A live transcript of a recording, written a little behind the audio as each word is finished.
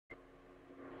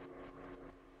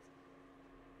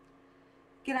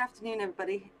Good afternoon,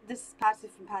 everybody. This is Patsy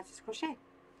from Patsy's Crochet.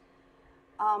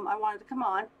 I wanted to come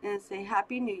on and say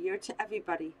Happy New Year to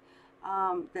everybody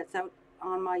that's out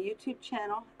on my YouTube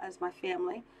channel as my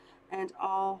family and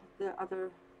all the other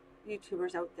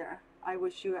YouTubers out there. I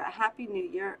wish you a Happy New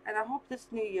Year, and I hope this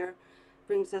New Year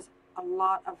brings us a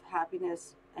lot of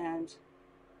happiness and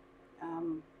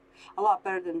a lot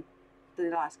better than the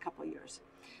last couple of years,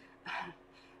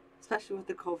 especially with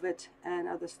the COVID and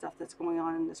other stuff that's going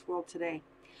on in this world today.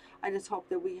 I just hope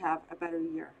that we have a better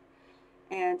year.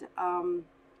 And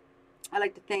I'd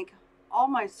like to thank all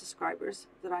my subscribers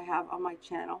that I have on my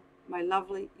channel, my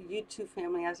lovely YouTube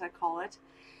family, as I call it.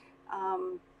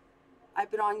 I've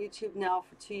been on YouTube now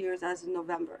for 2 years as of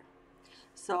November.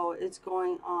 So it's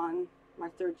going on my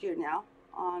third year now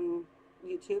on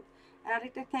YouTube. And I'd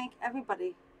like to thank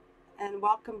everybody and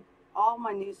welcome all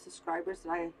my new subscribers that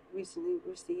I recently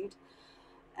received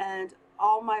and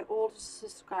all my old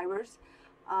subscribers.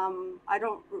 I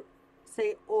don't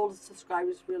say old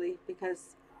subscribers really,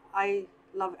 because I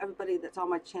love everybody that's on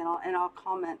my channel, and I'll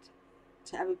comment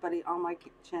to everybody on my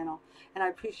channel, and I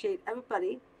appreciate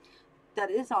everybody that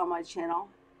is on my channel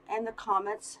and the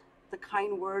comments, the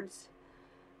kind words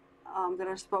that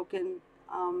are spoken.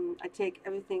 I take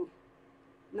everything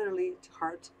literally to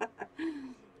heart.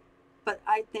 But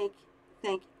I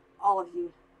thank all of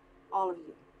you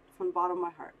from the bottom of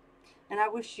my heart, and I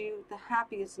wish you the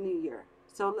happiest new year.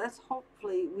 So let's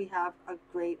hopefully we have a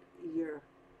great year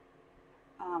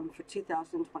for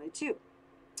 2022.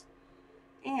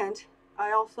 And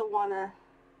I also want to,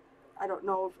 I don't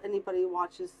know if anybody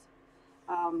watches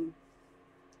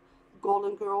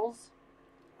Golden Girls,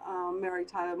 Mary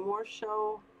Tyler Moore's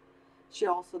show. She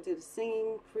also did a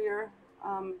singing career.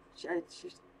 She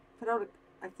put out,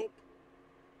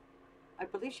 I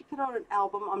believe she put out an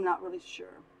album, I'm not really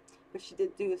sure. But she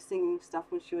did do singing stuff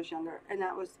when she was younger, and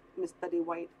that was Miss Betty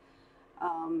White.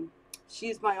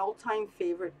 She's my all-time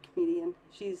favorite comedian.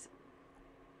 She's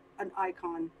an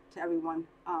icon to everyone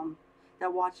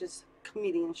that watches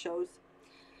comedian shows.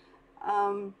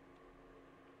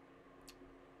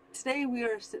 Today we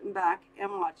are sitting back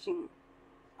and watching.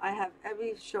 I have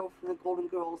every show from the Golden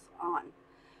Girls on.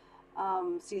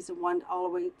 Season 1 all the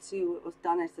way to, it was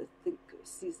done, I think,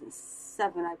 season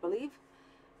 7, I believe.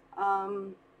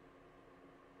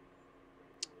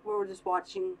 Where we're just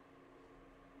watching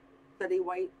Betty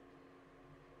White,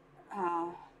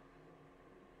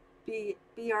 B.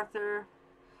 Arthur,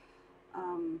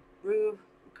 Rue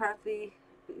McCarthy,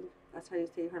 that's how you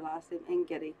say her last name, and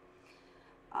Getty.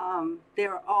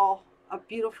 They're all a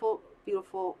beautiful,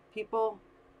 beautiful people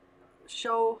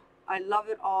show. I love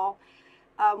it all.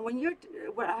 I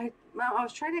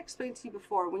was trying to explain to you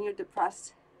before, when you're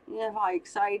depressed, you have high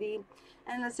anxiety,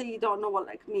 and let's say you don't know what,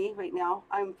 like me right now,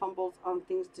 I'm fumbled on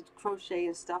things to crochet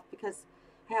and stuff because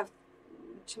I have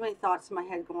too many thoughts in my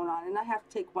head going on, and I have to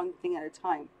take one thing at a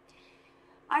time.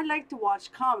 I like to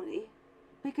watch comedy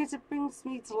because it brings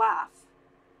me to laugh,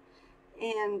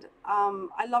 and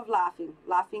I love laughing.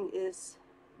 Laughing is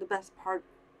the best part,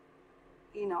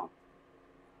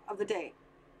 of the day.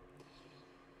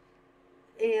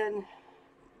 And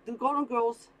the Golden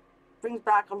Girls brings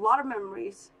back a lot of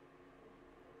memories,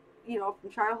 from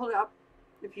childhood up.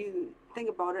 If you think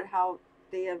about it, how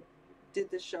they did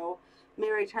the show,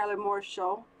 Mary Tyler Moore's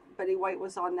show, Betty White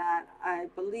was on that. I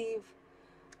believe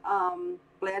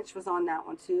Blanche was on that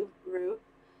one too, Rue.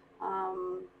 I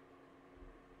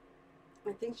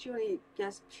think she only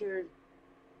guest appeared.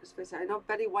 I know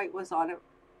Betty White was on it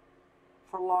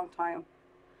for a long time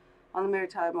on the Mary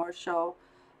Tyler Moore show.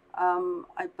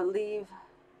 I believe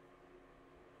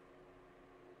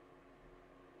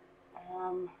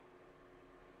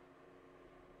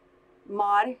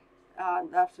Maud,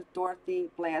 that's with Dorothy,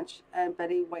 Blanche, and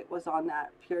Betty White was on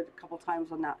that, appeared a couple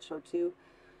times on that show too.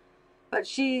 But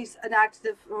she's an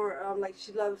active, or like,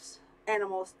 she loves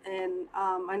animals, and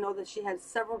I know that she had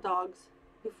several dogs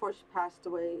before she passed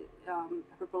away,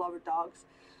 her beloved dogs.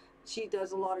 She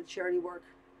does a lot of charity work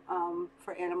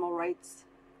for animal rights.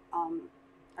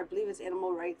 I believe it's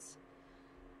animal rights.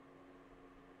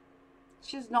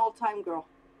 She's an all-time girl,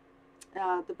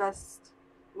 one of the best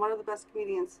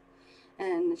comedians,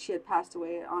 and she had passed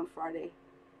away on Friday.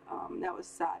 That was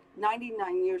sad.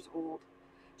 99 years old.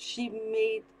 She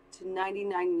made to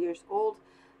 99 years old,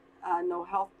 no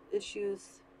health issues,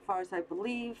 as far as I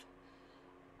believe.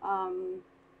 A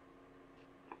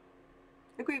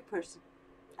great person.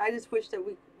 I just wish that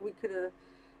we could have.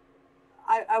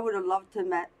 I would have loved to have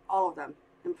met all of them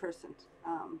in person.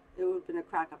 It would have been a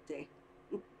crack-up day.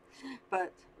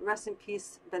 But rest in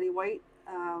peace, Betty White.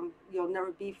 You'll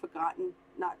never be forgotten,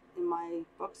 not in my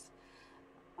books.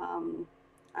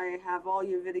 I have all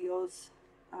your videos,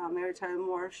 every time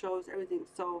more shows, everything.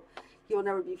 So you'll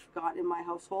never be forgotten in my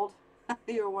household.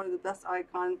 You're one of the best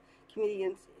icon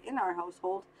comedians in our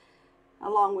household,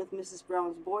 along with Mrs.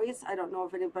 Brown's Boys. I don't know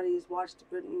if anybody's watched the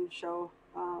Britain show,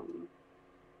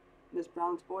 Miss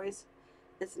Brown's Boys.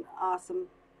 It's an awesome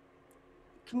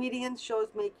comedian.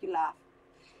 Shows make you laugh.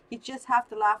 You just have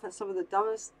to laugh at some of the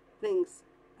dumbest things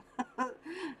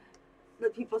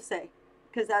that people say,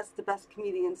 because that's the best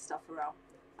comedian stuff around.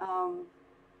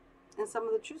 And some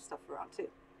of the true stuff around too.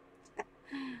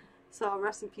 So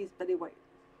rest in peace, Betty White.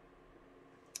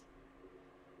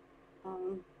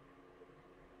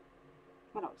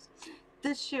 What else?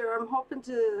 This year I'm hoping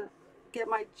to get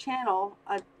my channel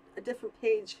a different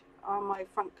page on my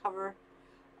front cover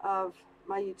of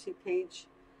my YouTube page.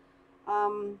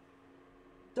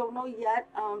 Don't know yet.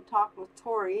 I'm talking with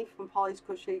Tori from Pauly's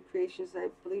Crocheted Creations. I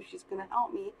believe she's going to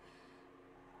help me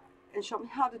and show me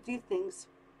how to do things,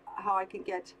 how I can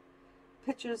get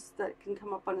pictures that can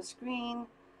come up on the screen.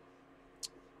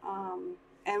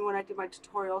 And when I do my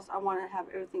tutorials, I want to have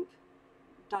everything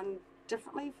done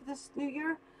differently for this new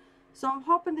year. So I'm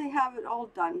hoping to have it all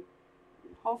done,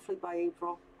 hopefully by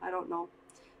April. I don't know.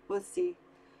 We'll see.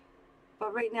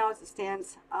 But right now, as it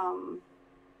stands,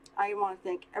 I want to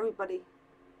thank everybody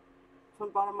from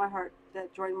the bottom of my heart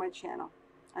that joined my channel.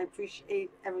 I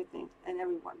appreciate everything and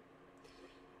everyone.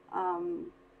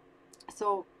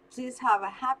 So please have a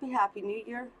happy new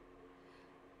year.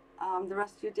 The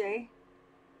rest of your day.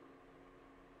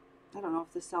 I don't know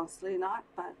if this sounds silly or not,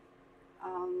 but I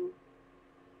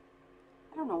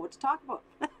don't know what to talk about.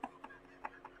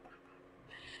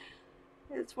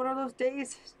 It's one of those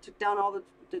days. Took down all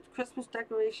the Christmas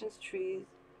decorations, trees,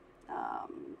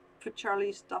 put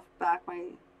Charlie's stuff back,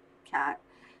 my cat,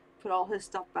 put all his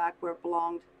stuff back where it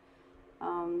belonged.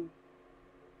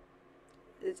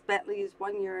 It's Bentley's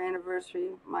 1-year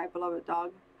anniversary, my beloved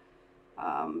dog,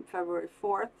 February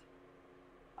 4th.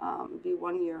 Be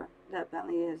 1 year that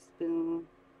Bentley has been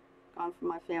gone from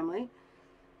my family,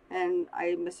 and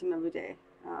I miss him every day.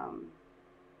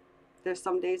 There's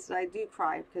some days that I do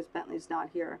cry because Bentley's not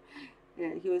here.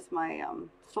 He was my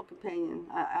soul companion.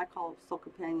 I call him soul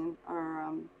companion.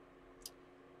 Or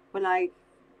when I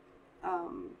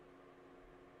don't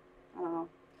know,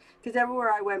 because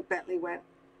everywhere I went, Bentley went.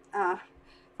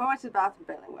 If I went to the bathroom,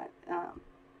 Bentley went.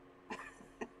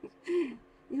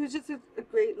 He was just a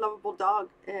great, lovable dog,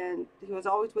 and he was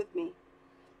always with me.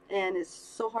 And it's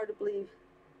so hard to believe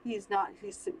he's not.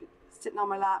 He's sitting on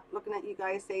my lap, looking at you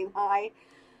guys, saying hi.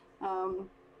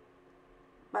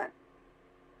 But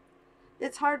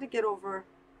it's hard to get over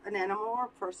an animal or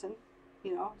a person.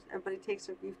 You know, everybody takes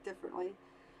their grief differently.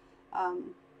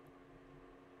 And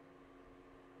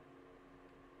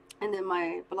then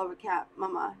my beloved cat,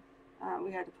 Mama,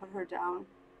 we had to put her down.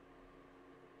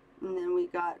 And then we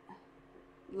got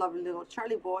lovely little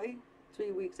Charlie boy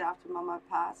 3 weeks after Mama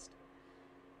passed.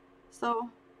 So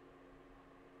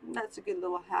that's a good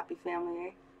little happy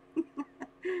family, eh?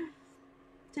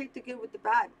 Take the good with the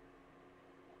bad,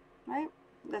 right?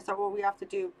 That's what we have to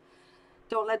do.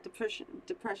 Don't let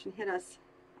depression hit us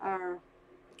or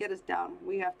get us down.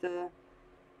 We have to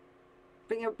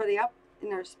bring everybody up in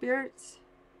their spirits.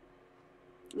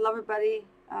 Love everybody.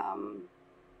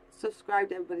 Subscribe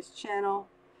to everybody's channel.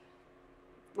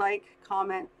 Like,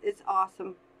 comment. It's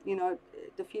awesome. You know,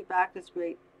 the feedback is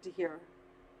great to hear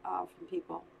from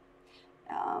people.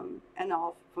 And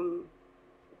all from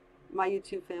my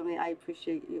YouTube family. I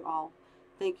appreciate you all.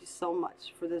 Thank you so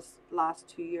much for this last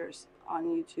 2 years on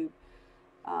YouTube.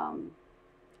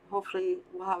 Hopefully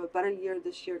we'll have a better year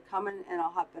this year coming, and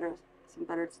I'll have some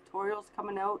better tutorials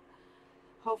coming out.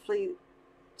 Hopefully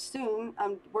soon.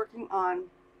 I'm working on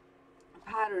a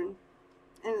pattern,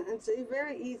 and it's a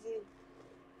very easy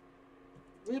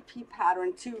repeat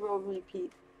pattern, 2-row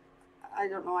repeat. I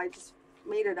don't know, I just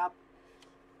made it up.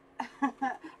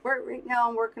 Right now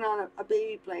I'm working on a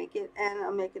baby blanket, and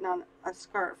I'm making on a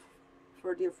scarf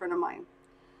for a dear friend of mine,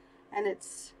 and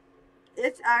it's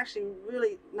actually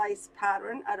really nice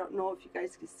pattern. I don't know if you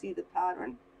guys can see the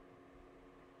pattern.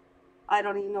 I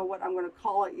don't even know what I'm going to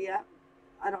call it yet.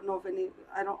 I don't know if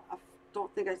I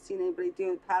don't think I've seen anybody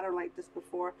do a pattern like this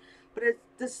before, but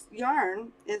this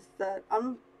yarn is the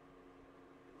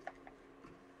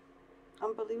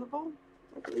Unbelievable,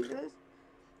 I believe it is.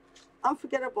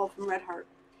 Unforgettable from Red Heart.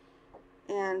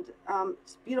 And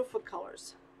it's beautiful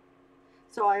colors.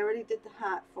 So I already did the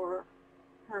hat for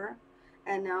her,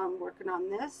 and now I'm working on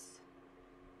this.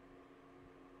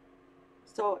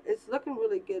 So it's looking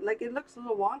really good. Like, it looks a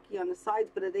little wonky on the sides,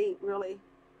 but it ain't really.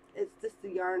 It's just the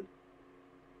yarn.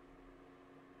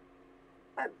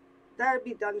 But that'll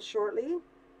be done shortly.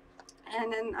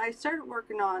 And then I started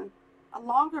working on a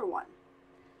longer one,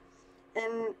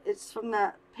 and it's from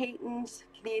the Peyton's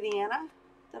Canadiana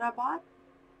that I bought.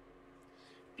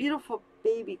 Beautiful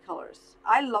baby colors.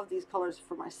 I love these colors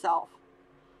for myself.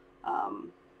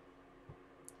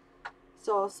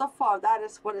 So far that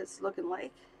is what it's looking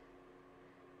like.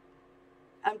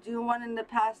 I'm doing one in the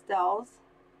pastels,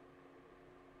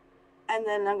 and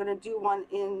then I'm going to do one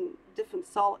in different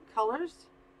solid colors,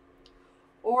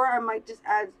 or I might just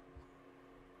add,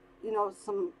 you know,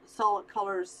 some solid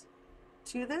colors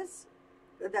to this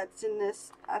that's in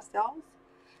this pastels,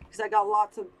 because I got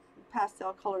lots of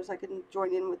pastel colors I can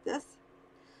join in with this.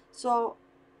 So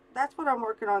that's what I'm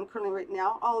working on currently right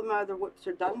now. All of my other whips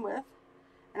are done with,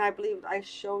 and I believe I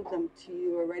showed them to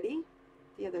you already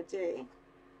the other day.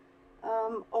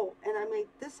 Oh, and I made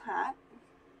this hat.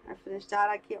 I finished that.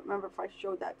 I can't remember if I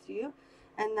showed that to you.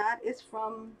 And that is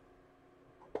from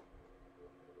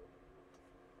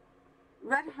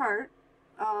Red Heart,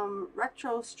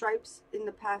 retro stripes in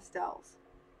the pastels.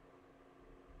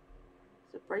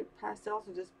 Is it bright pastels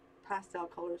or just pastel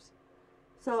colors?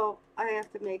 So I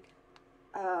have to make,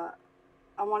 I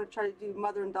want to try to do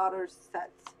mother and daughter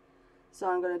sets. So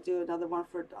I'm going to do another one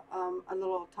for a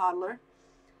little toddler.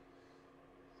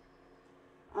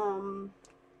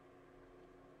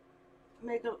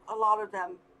 Make a lot of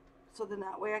them, so then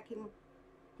that way I can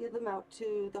give them out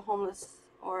to the homeless,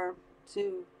 or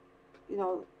to, you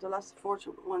know, the less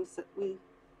fortunate ones that we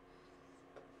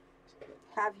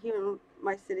have here in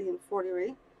my city in Fort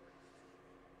Erie.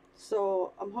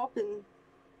 So I'm hoping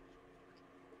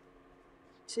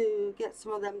to get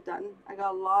some of them done. I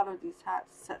got a lot of these hat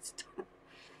sets done.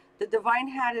 The Divine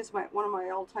hat is one of my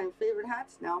all-time favorite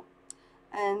hats now.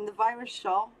 And the virus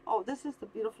shawl. Oh, this is the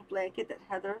beautiful blanket that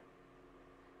Heather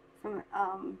from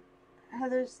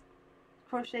Heather's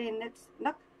Crochet and Knits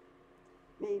Nook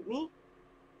made me.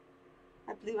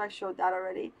 I believe I showed that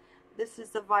already. This is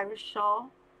the virus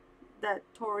shawl that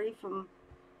Tori from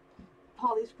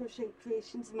Pauly's Crochet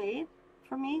Creations made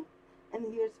for me.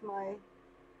 And here's my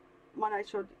one I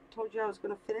told you I was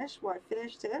going to finish. Well, I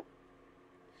finished it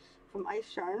from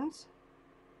Ice Yarns.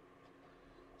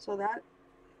 So that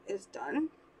is done.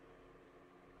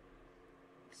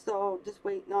 So just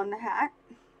waiting on the hat.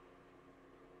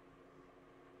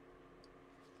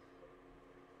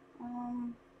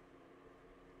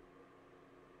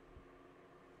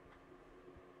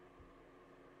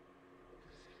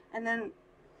 And then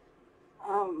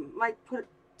might put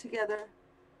together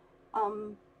a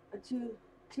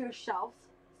 2-tier shelf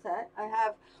set. I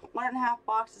have 1.5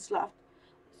 boxes left.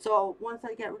 So once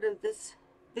I get rid of this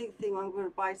big thing, I'm going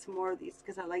to buy some more of these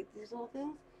because I like these little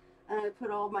things. And I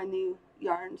put all my new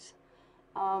yarns.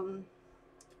 The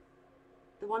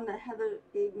one that Heather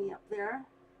gave me up there,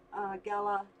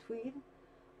 Gala Tweed.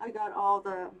 I got all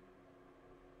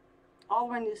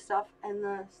my new stuff, and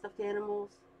the stuffed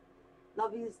animals,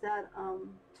 loveys that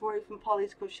Tori from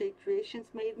Pauly's Crochet Creations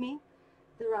made me.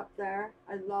 They're up there.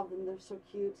 I love them. They're so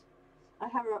cute. I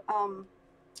have a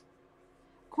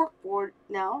cork board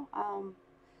now,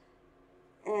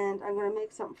 and I'm going to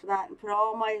make something for that and put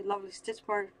all my lovely stitch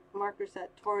markers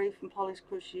that Tori from Pauly's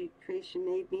Crochet Creation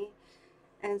made me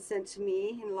and sent to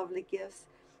me in lovely gifts,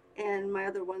 and my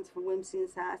other ones from Whimsy and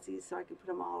Sassy, so I can put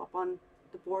them all up on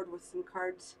the board with some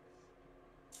cards.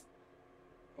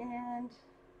 And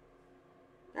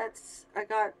that's, I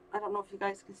don't know if you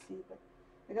guys can see, but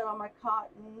I got all my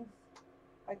cottons.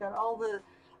 I got all the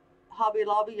Hobby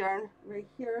Lobby yarn right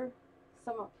here,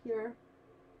 some up here,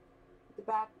 at the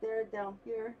back there, down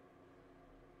here.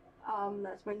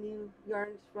 That's my new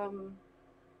yarns from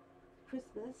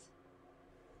Christmas.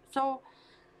 So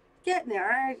getting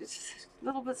there, just a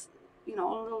little bit, you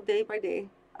know, a little day by day.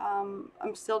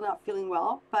 I'm still not feeling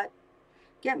well, but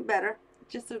getting better.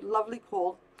 Just a lovely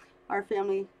cold our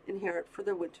family inherit for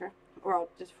the winter, or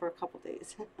just for a couple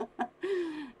days.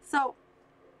 So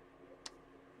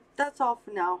that's all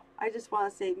for now. I just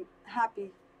want to say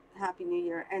happy New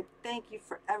Year, and thank you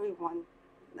for everyone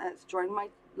that's joined my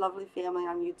lovely family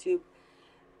on YouTube,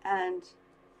 and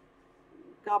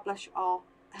God bless you all.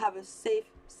 Have a safe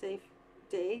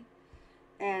day,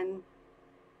 and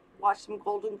watch some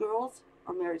Golden Girls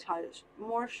or Mary Tyler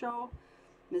Moore Show,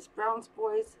 Miss Brown's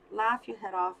Boys. Laugh your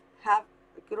head off. Have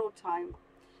a good old time,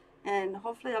 and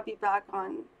hopefully I'll be back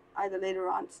on either later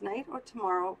on tonight or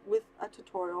tomorrow with a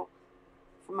tutorial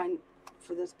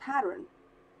for this pattern.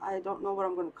 I don't know what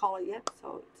I'm going to call it yet,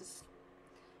 so just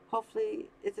hopefully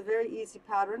it's a very easy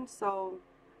pattern, so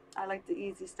I like the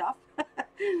easy stuff.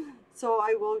 So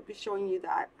I will be showing you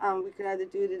that. We could either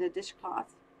do it in a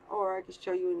dishcloth, or I could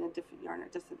show you in a different yarn.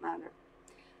 It doesn't matter.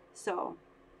 So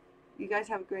you guys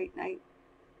have a great night.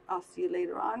 I'll see you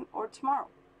later on or tomorrow.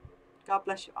 God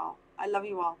bless you all. I love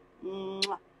you all.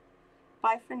 Mwah.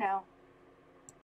 Bye for now.